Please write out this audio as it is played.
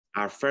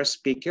Our first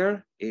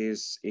speaker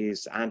is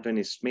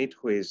Anthony Schmitt,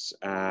 who is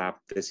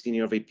the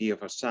Senior VP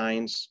of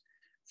Science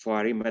for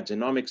Arima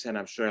Genomics, and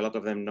I'm sure a lot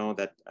of them know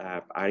that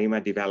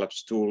Arima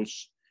develops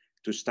tools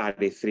to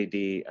study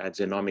 3D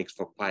genomics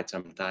for quite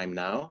some time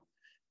now.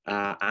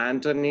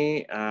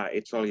 Anthony,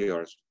 it's all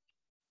yours.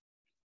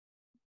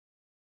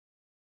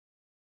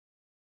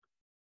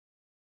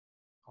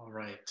 All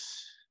right.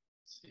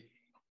 Let's see.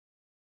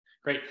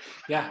 Great.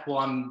 Yeah, well,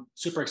 I'm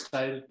super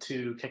excited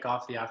to kick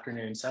off the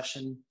afternoon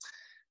session.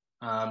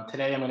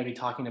 Today, I'm going to be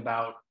talking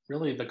about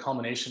really the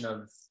culmination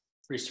of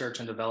research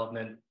and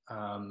development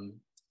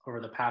over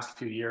the past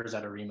few years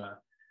at Arima,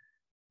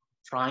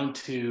 trying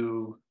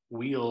to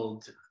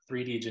wield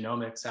 3D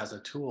genomics as a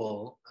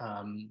tool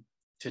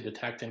to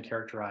detect and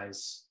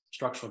characterize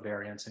structural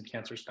variants in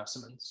cancer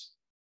specimens.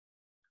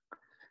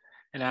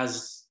 And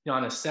as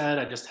Yana said,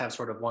 I just have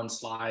sort of one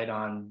slide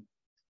on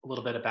a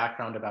little bit of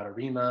background about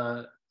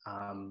Arima.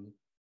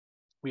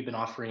 We've been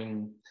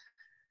offering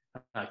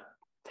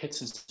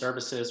kits and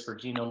services for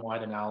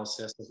genome-wide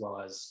analysis, as well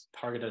as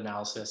targeted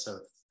analysis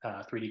of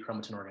 3D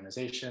chromatin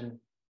organization,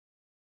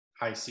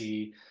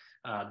 Hi-C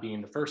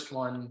being the first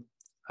one.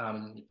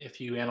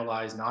 If you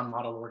analyze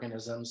non-model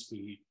organisms,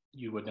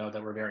 you would know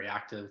that we're very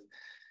active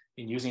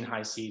in using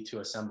Hi-C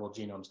to assemble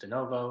genomes de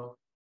novo.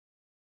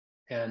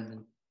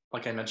 And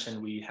like I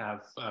mentioned, we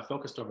have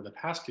focused over the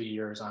past few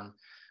years on,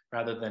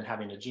 rather than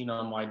having a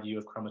genome-wide view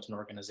of chromatin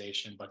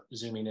organization, but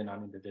zooming in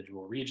on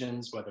individual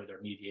regions, whether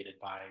they're mediated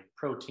by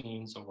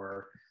proteins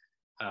or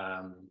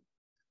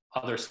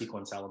other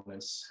sequence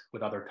elements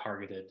with other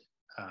targeted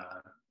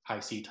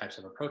Hi-C types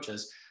of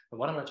approaches. But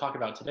what I'm going to talk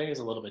about today is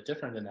a little bit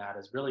different than that,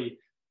 is really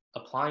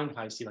applying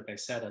Hi-C, like I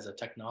said, as a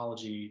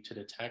technology to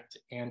detect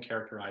and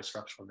characterize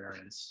structural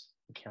variants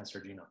in cancer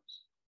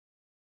genomes.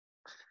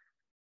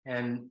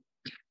 And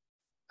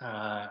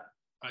I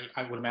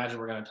would imagine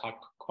we're going to talk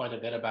quite a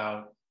bit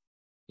about,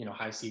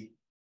 Hi-C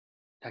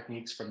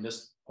techniques from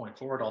this point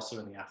forward, also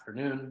in the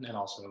afternoon, and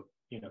also,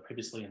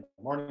 previously in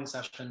the morning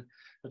session.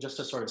 But just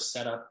to sort of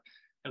set up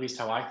at least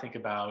how I think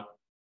about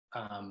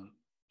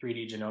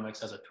 3D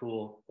genomics as a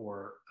tool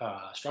for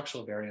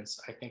structural variants,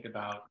 I think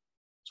about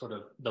sort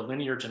of the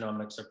linear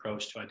genomics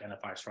approach to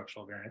identify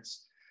structural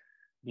variants,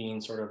 being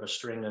sort of a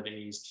string of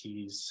A's,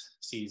 T's,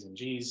 C's, and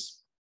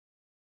G's.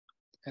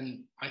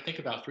 And I think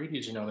about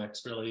 3D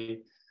genomics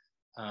really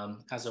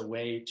as a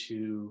way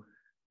to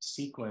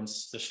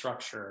sequence the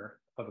structure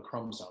of a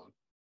chromosome.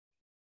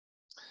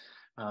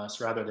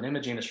 So rather than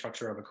imaging the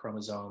structure of a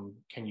chromosome,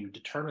 can you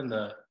determine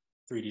the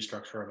 3D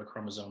structure of a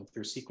chromosome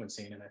through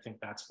sequencing? And I think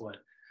that's what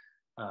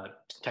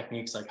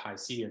techniques like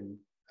Hi-C and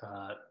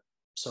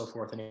so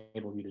forth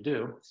enable you to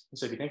do. And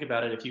so if you think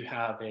about it, if you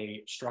have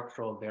a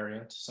structural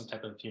variant, some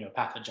type of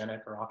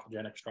pathogenic or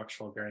oncogenic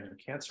structural variant in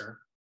cancer,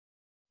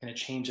 and it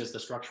changes the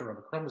structure of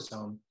a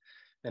chromosome,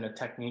 then a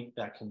technique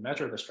that can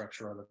measure the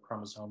structure of a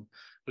chromosome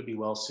would be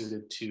well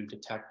suited to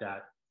detect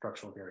that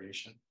structural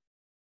variation.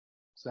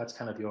 So that's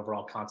kind of the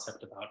overall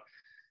concept about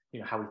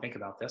how we think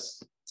about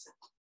this.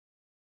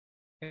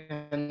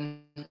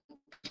 And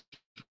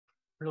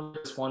really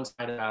just one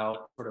side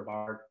about sort of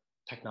our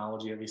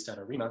technology, at least at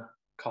Arima,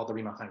 called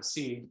Arima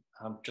Hi-C,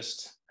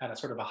 just at a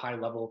sort of a high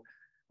level,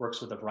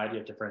 works with a variety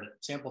of different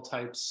sample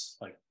types,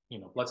 like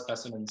blood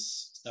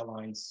specimens, cell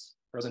lines,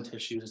 frozen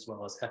tissues, as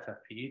well as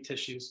FFPE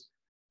tissues,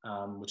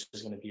 which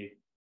is going to be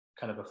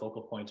kind of a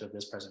focal point of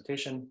this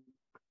presentation.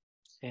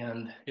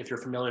 And if you're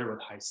familiar with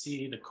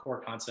Hi-C, the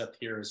core concept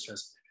here is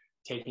just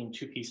taking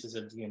two pieces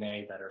of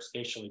DNA that are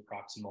spatially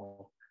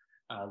proximal,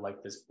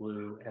 like this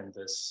blue and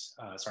this,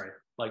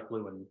 light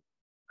blue and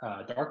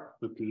dark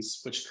blue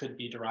piece, which could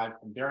be derived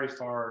from very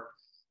far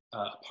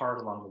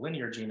apart along the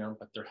linear genome,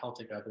 but they're held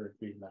together in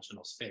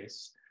three-dimensional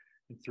space.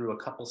 And through a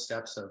couple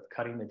steps of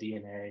cutting the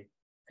DNA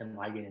and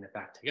ligating it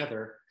back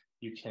together,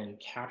 you can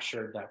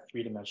capture that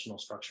three-dimensional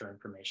structure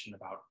information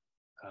about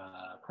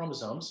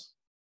chromosomes.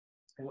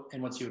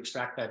 And once you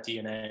extract that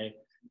DNA, it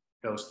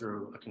goes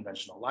through a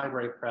conventional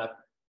library prep.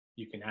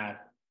 You can add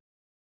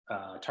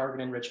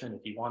target enrichment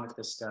if you want at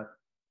this step,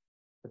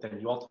 but then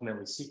you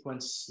ultimately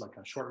sequence, like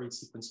on short read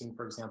sequencing,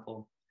 for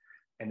example,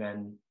 and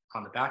then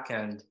on the back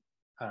end,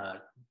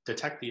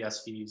 detect the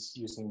SVs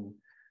using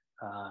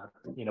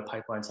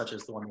pipelines such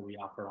as the one that we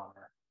offer on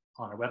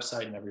our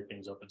website, and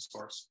everything's open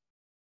source.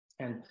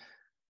 And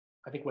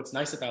I think what's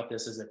nice about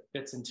this is it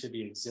fits into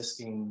the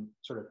existing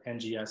sort of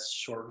NGS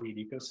short read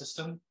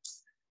ecosystem.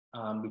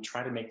 We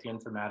try to make the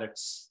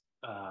informatics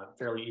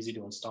fairly easy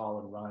to install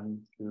and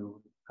run through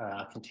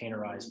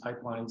containerized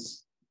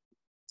pipelines,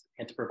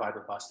 and to provide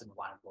robust and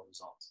reliable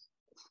results.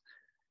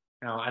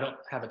 Now, I don't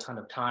have a ton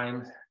of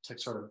time to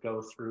sort of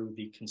go through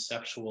the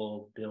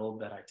conceptual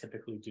build that I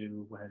typically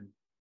do when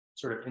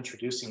sort of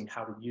introducing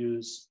how to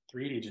use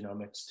 3D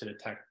genomics to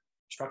detect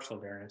structural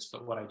variants.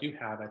 But what I do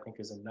have, I think,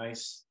 is a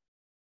nice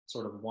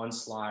sort of one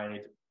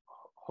slide,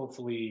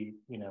 hopefully,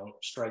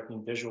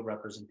 striking visual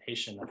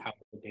representation of how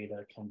the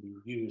data can be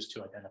used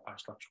to identify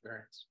structural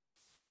variants.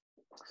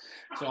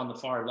 So on the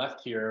far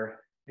left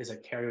here is a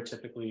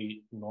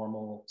karyotypically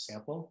normal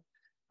sample.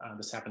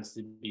 This happens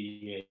to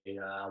be a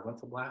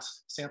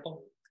lymphoblast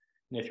sample.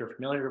 And if you're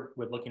familiar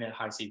with looking at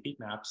high-C peak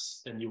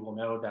maps, then you will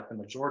know that the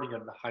majority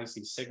of the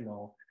high-C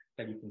signal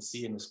that you can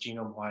see in this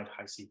genome-wide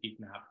high-C peak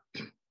map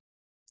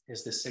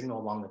is this signal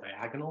along the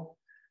diagonal,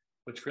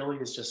 which really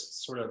is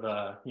just sort of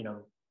a,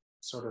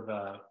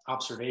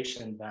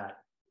 observation that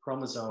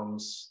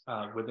chromosomes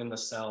within the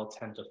cell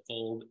tend to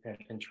fold and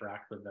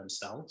interact with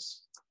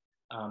themselves.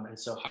 And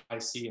so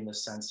high-C in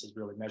this sense is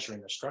really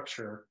measuring the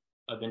structure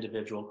of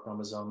individual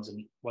chromosomes.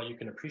 And what you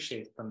can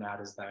appreciate from that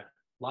is that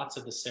lots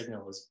of the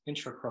signal is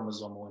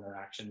intrachromosomal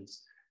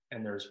interactions,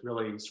 and there's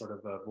really sort of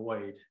a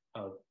void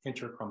of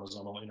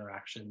interchromosomal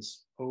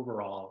interactions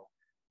overall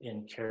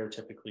in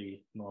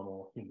karyotypically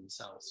normal human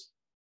cells.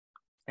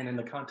 And in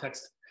the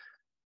context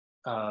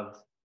of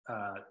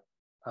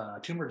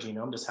tumor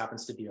genome, this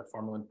happens to be a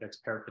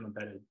formalin-fixed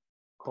paraffin-embedded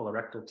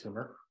colorectal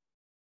tumor.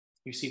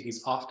 You see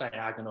these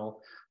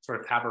off-diagonal sort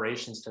of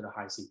aberrations to the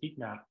high-C peak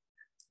map.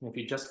 And if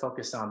you just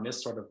focus on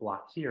this sort of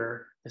block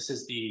here, this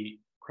is the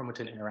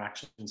chromatin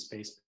interaction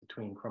space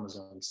between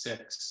chromosome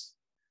 6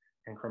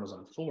 and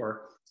chromosome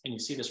 4. And you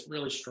see this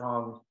really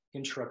strong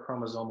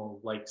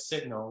intrachromosomal-like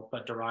signal,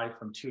 but derived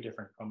from two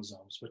different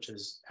chromosomes, which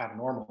is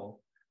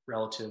abnormal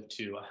relative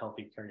to a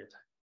healthy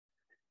karyotype.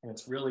 And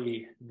it's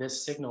really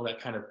this signal that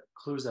kind of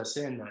clues us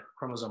in that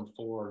chromosome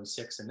 4 and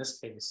 6 in this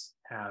case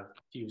have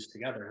fused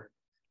together.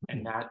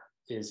 And that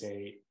is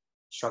a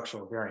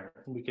structural variant.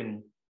 And we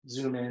can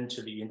zoom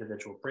into the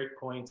individual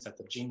breakpoints at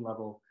the gene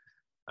level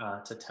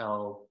to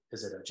tell,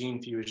 is it a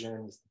gene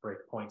fusion? Is the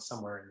breakpoint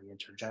somewhere in the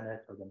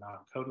intergenic or the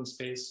non-coding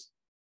space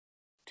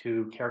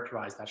to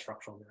characterize that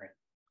structural variant,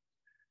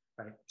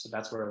 right? So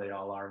that's where they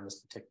all are in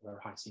this particular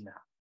high-C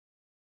map.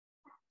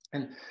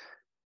 And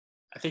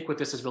I think what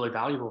this is really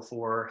valuable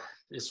for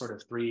is sort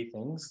of three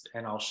things,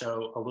 and I'll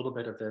show a little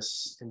bit of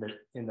this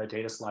in the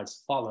data slides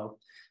to follow.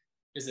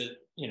 Is it,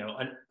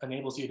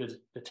 enables you to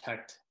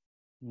detect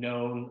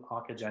known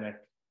oncogenic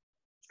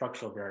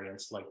structural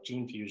variants like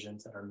gene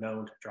fusions that are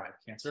known to drive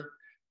cancer,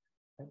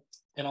 right?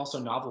 And also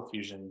novel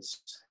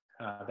fusions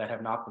that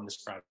have not been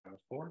described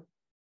before.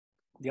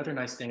 The other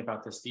nice thing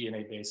about this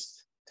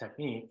DNA-based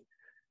technique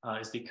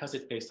is because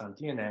it's based on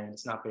DNA and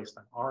it's not based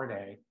on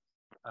RNA,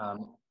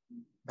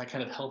 that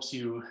kind of helps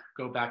you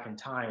go back in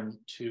time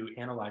to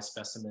analyze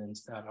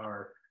specimens that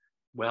are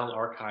well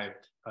archived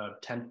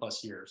 10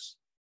 plus years.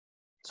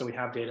 So we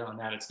have data on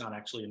that. It's not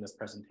actually in this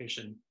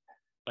presentation,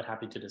 but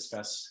happy to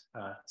discuss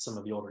some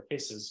of the older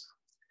cases.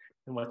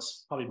 And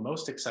what's probably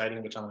most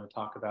exciting, which I'm going to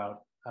talk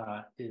about,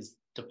 is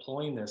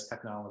deploying this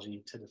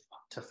technology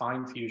to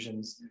find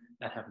fusions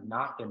that have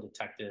not been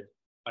detected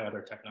by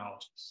other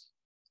technologies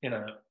in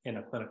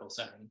a clinical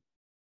setting.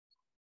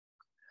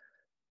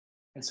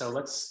 And so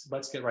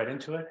let's get right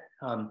into it.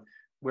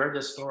 Where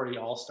this story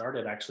all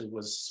started actually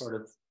was sort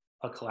of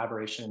a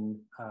collaboration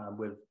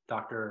with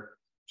Dr.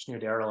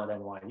 Schmitt at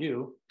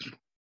NYU,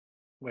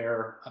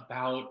 where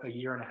about a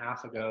year and a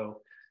half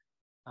ago,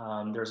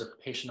 there's a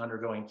patient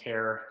undergoing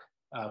care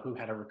who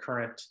had a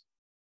recurrent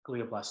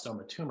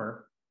glioblastoma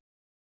tumor,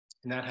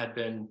 and that had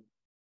been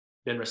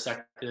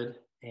resected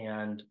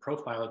and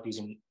profiled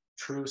using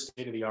true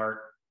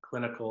state-of-the-art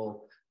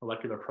clinical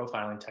molecular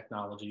profiling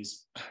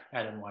technologies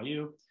at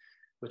NYU,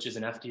 which is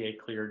an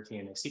FDA-cleared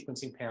DNA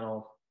sequencing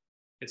panel.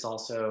 It's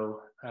also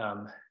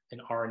an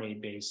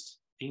RNA-based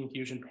gene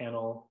fusion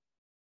panel,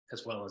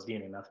 as well as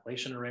DNA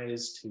methylation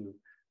arrays to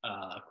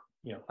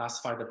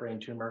classify the brain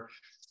tumor.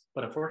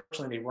 But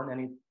unfortunately, they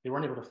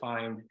weren't able to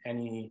find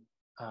any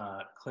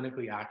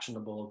clinically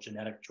actionable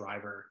genetic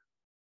driver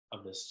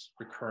of this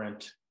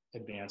recurrent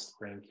advanced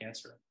brain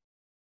cancer.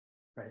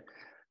 Right.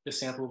 This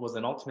sample was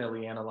then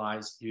ultimately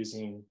analyzed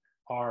using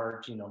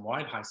our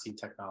genome-wide high-C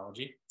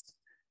technology,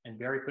 and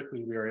very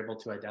quickly we were able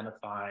to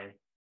identify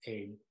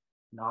a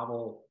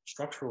novel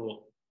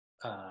structural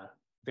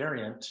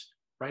variant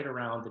right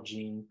around the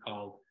gene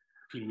called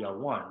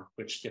PD-L1,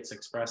 which gets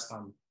expressed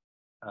on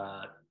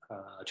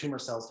tumor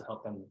cells to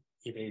help them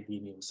evade the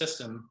immune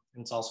system.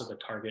 And it's also the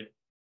target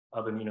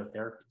of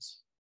immunotherapies.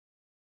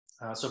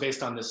 So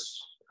based on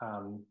this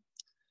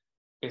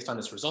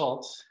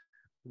result,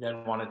 we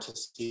then wanted to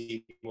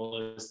see, well,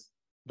 is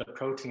the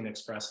protein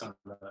expressed on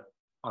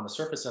the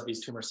surface of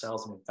these tumor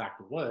cells? And in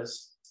fact, it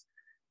was.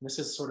 And this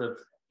is sort of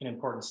an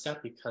important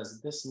step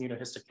because this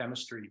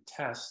immunohistochemistry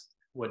test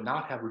would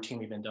not have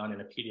routinely been done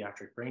in a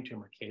pediatric brain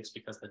tumor case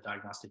because the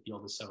diagnostic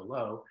yield is so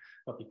low.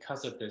 But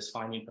because of this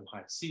finding from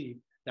high-C,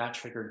 that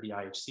triggered the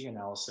IHC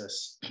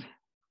analysis.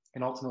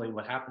 And ultimately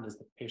what happened is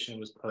the patient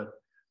was put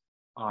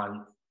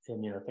on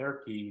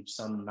immunotherapy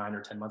some 9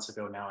 or 10 months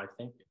ago now, I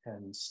think,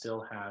 and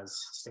still has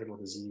stable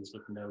disease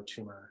with no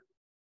tumor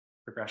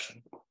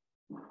progression.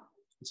 And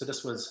so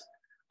this was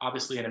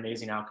obviously an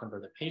amazing outcome for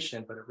the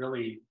patient, but it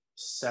really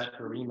set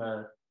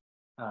Arima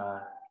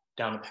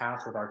down a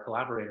path with our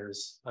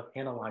collaborators of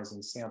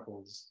analyzing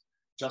samples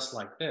just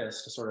like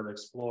this to sort of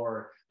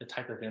explore the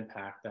type of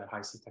impact that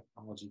high-C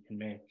technology can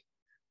make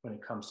when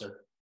it comes to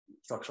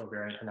structural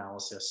variant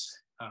analysis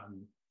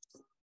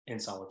in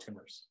solid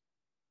tumors.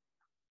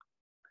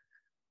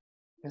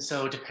 And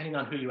so depending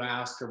on who you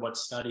ask or what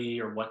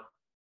study or what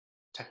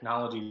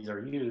technologies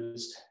are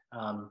used,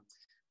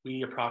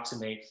 we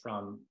approximate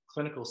from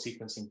clinical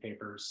sequencing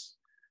papers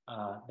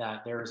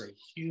that there is a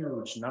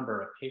huge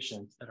number of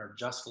patients that are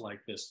just like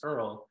this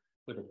girl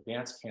with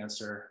advanced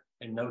cancer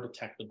and no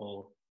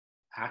detectable,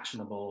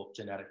 actionable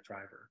genetic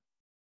driver,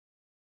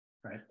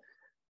 right?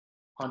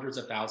 Hundreds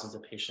of thousands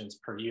of patients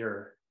per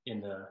year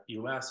in the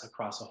US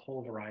across a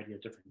whole variety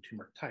of different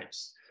tumor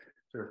types.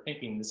 So we're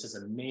thinking this is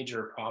a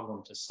major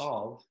problem to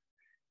solve.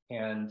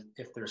 And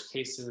if there's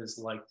cases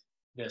like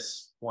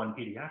this one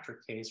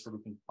pediatric case where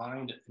we can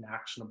find an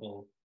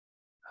actionable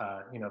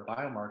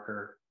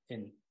biomarker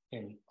in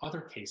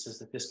other cases,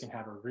 that this can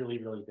have a really,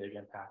 really big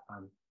impact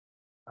on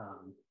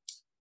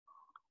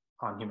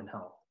human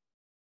health.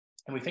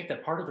 And we think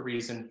that part of the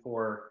reason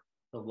for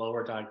the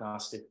lower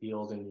diagnostic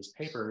yield in these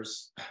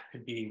papers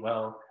could be,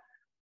 well,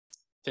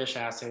 FISH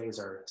assays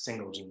are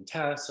single gene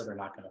tests, so they're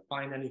not going to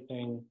find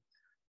anything.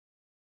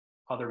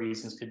 Other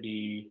reasons could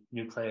be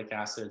nucleic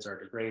acids are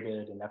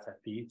degraded in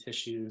FFPE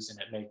tissues, and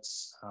it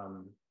makes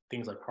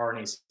things like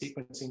RNA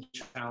sequencing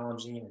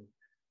challenging, and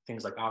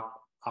things like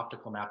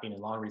optical mapping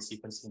and long-read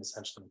sequencing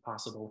essentially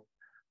impossible.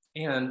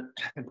 And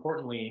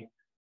importantly,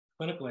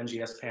 clinical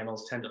NGS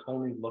panels tend to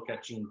only look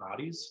at gene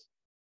bodies.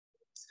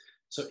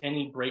 So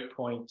any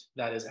breakpoint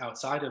that is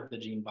outside of the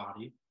gene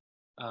body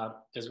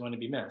is going to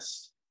be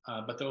missed.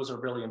 But those are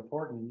really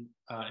important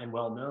and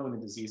well known in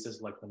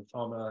diseases like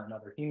lymphoma and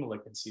other heme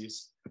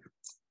malignancies,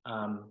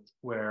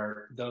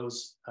 where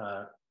those,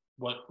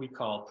 what we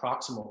call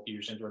proximal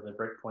fusions, where the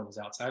breakpoint is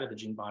outside of the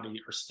gene body,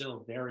 are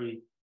still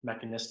very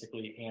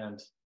mechanistically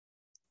and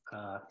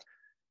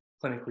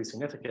clinically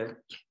significant.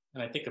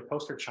 And I think a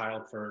poster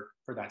child for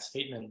that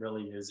statement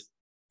really is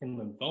in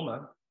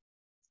lymphoma,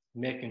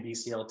 MYC and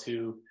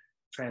BCL2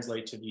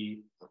 translate to the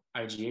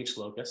IGH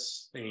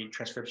locus, a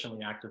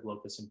transcriptionally active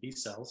locus in B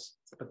cells,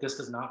 but this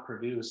does not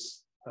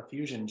produce a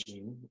fusion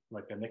gene,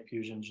 like a MYC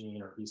fusion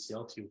gene or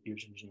BCL2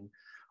 fusion gene.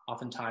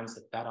 Oftentimes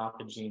that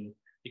oncogene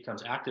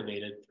becomes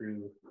activated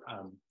through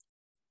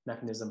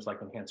mechanisms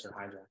like enhancer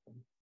hijacking.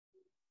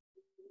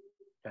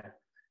 Okay,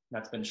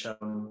 that's been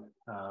shown,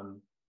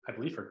 I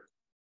believe,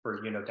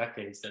 for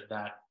decades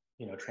that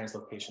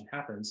translocation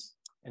happens.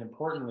 And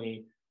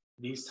importantly,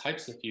 these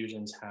types of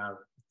fusions have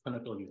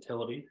clinical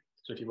utility.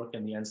 So if you look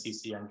in the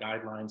NCCN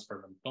guidelines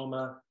for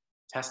lymphoma,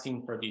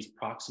 testing for these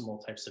proximal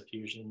types of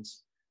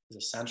fusions is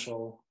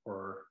essential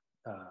or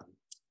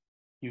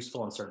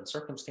useful in certain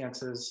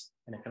circumstances,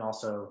 and it can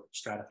also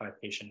stratify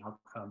patient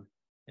outcome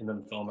in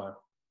lymphoma.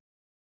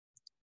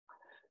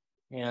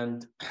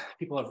 And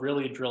people have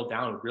really drilled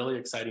down with really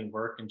exciting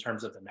work in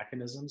terms of the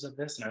mechanisms of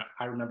this. And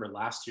I remember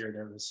last year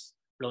there was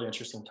a really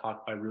interesting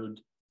talk by Rue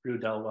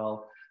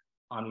Delwell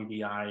on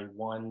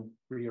UBI1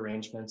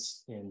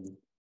 rearrangements in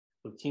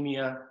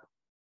leukemia.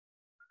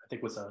 I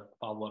think was a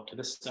follow-up to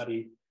this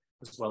study,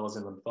 as well as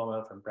in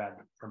lymphoma from Brad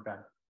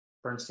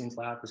Bernstein's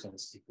lab, who's going to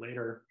speak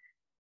later,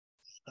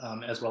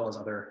 as well as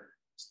other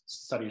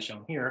studies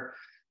shown here.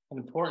 And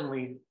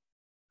importantly,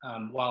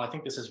 while I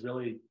think this is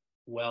really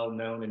well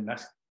known and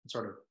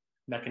sort of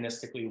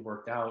mechanistically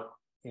worked out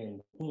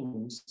in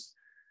teams,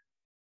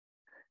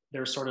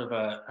 there's sort of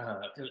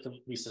at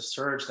least a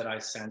surge that I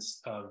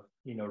sense of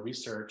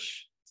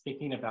research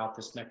thinking about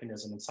this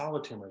mechanism in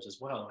solid tumors as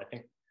well. I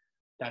think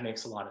that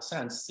makes a lot of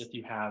sense. If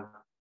you have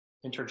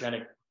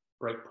intergenic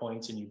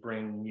breakpoints and you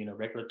bring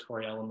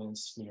regulatory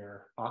elements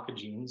near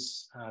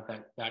oncogenes,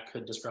 that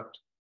could disrupt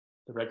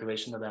the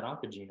regulation of that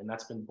oncogene, and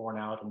that's been borne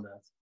out in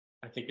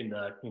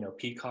the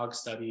PCOG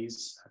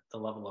studies at the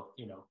level of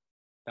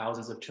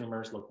thousands of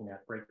tumors, looking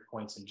at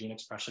breakpoints and gene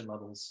expression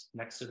levels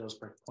next to those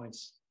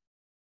breakpoints,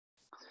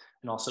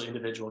 and also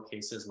individual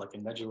cases like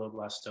in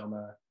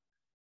medulloblastoma,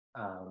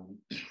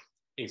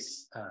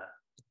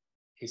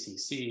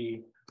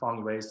 ACC.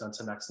 Fong Wei's done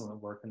some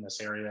excellent work in this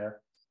area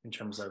in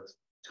terms of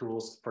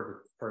tools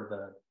for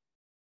the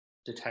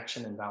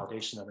detection and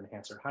validation of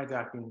enhancer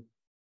hijacking,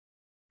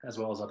 as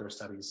well as other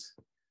studies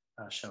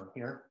shown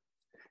here.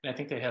 And I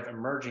think they have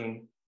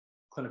emerging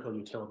clinical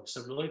utility.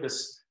 So really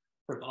this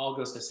sort of all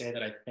goes to say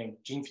that I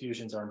think gene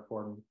fusions are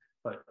important,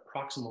 but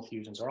proximal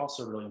fusions are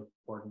also really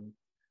important.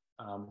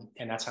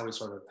 And that's how we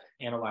sort of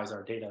analyze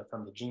our data,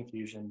 from the gene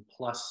fusion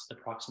plus the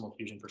proximal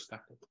fusion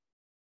perspective.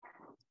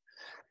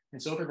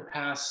 And so over the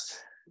past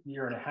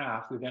year and a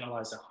half, we've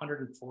analyzed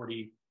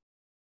 140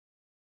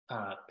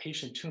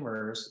 patient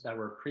tumors that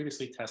were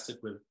previously tested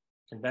with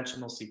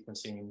conventional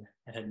sequencing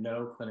and had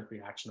no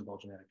clinically actionable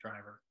genetic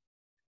driver.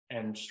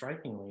 And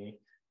strikingly,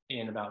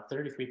 in about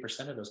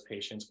 33% of those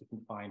patients, we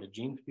can find a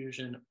gene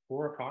fusion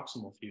or a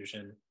proximal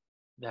fusion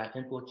that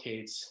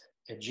implicates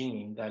a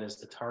gene that is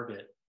the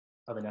target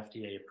of an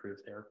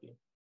FDA-approved therapy.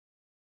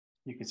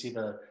 You can see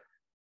the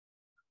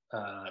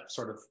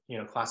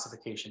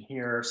classification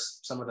here.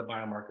 Some of the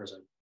biomarkers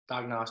are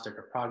diagnostic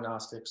or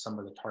prognostic, some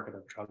are the target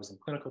of drugs in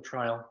clinical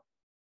trial.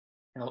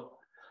 And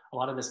a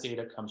lot of this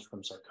data comes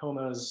from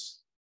sarcomas,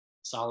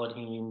 solid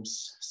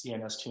hemes,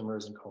 CNS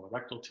tumors, and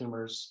colorectal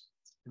tumors.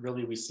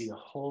 Really, we see a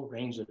whole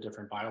range of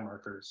different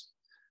biomarkers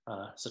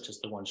such as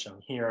the one shown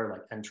here,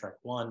 like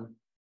NTRK1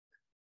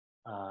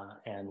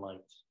 and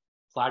like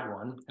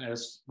FLAG1. And I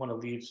just want to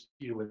leave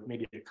you with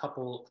maybe a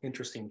couple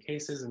interesting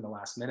cases in the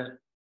last minute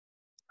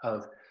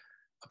of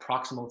a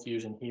proximal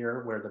fusion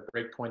here, where the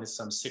breakpoint is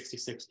some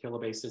 66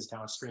 kilobases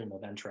downstream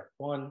of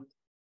NTRK1.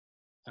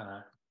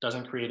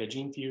 Doesn't create a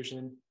gene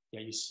fusion,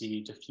 yet you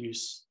see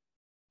diffuse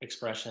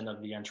expression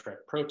of the NTRK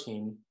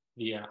protein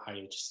via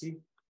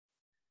IHC.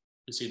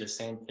 You see the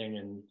same thing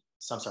in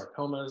some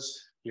sarcomas.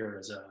 Here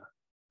is a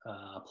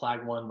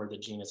PLAG1 where the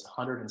gene is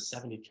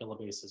 170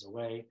 kilobases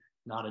away,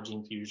 not a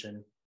gene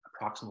fusion,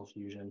 a proximal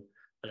fusion,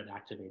 but it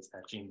activates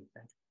that gene, we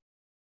think.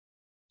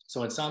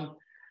 So in some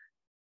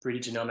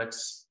 3D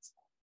genomics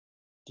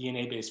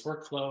DNA-based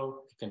workflow,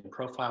 it can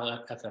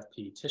profile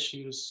FFPE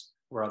tissues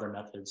where other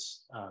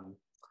methods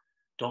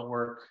don't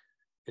work.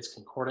 It's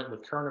concordant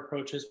with current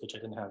approaches, which I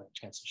didn't have a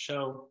chance to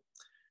show.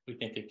 We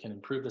think it can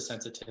improve the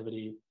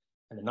sensitivity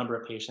and the number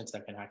of patients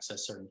that can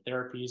access certain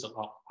therapies.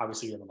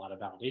 Obviously, we have a lot of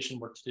validation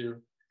work to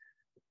do.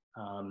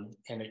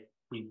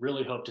 We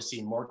really hope to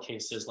see more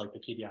cases like the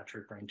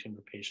pediatric brain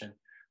tumor patient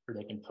where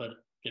they can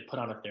get put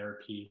on a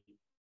therapy,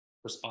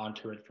 respond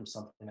to it from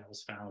something that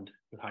was found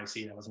with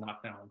Hi-C that was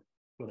not found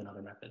with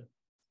another method.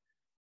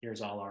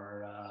 Here's all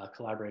our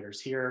collaborators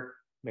here.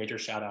 Major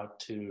shout out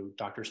to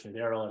Dr.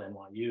 Smudero at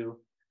NYU,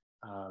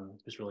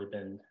 who's really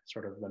been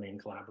sort of the main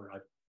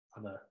collaborator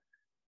on the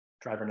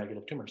driver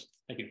negative tumors.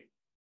 Thank you.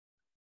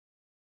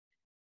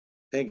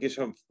 Thank you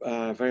so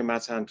very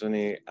much,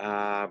 Anthony.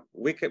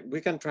 We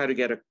can try to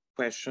get a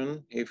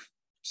question if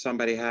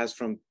somebody has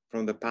from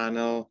the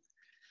panel.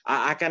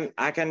 I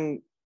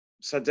can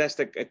suggest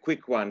a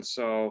quick one.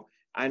 So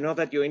I know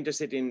that you're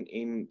interested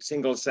in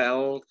single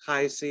cell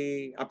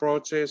Hi-C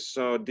approaches.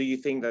 So do you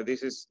think that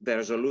the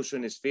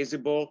resolution is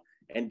feasible,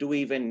 and do we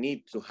even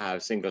need to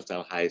have single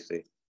cell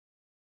Hi-C?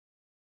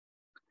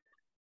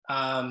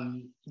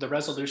 The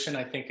resolution,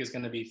 I think, is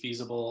going to be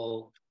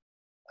feasible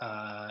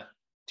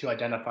to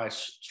identify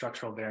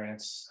structural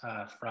variants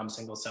from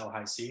single cell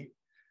Hi-C.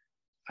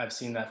 I've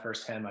seen that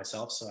firsthand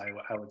myself, so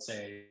I would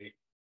say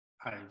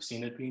I've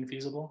seen it being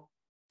feasible.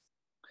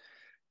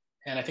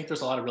 And I think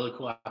there's a lot of really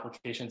cool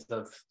applications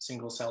of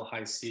single cell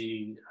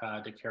Hi-C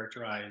to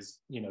characterize,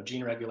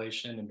 gene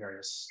regulation in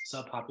various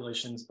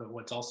subpopulations. But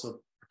what's also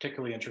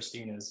particularly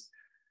interesting is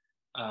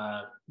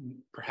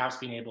perhaps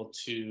being able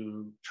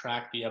to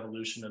track the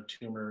evolution of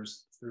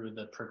tumors through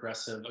the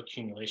progressive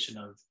accumulation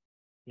of,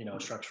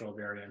 structural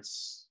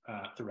variants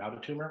throughout a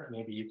tumor. And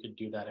maybe you could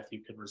do that if you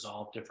could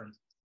resolve different,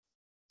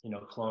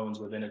 clones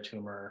within a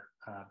tumor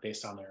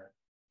based on their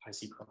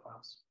Hi-C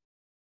profiles.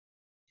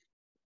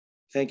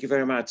 Thank you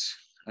very much.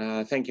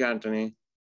 Thank you, Anthony.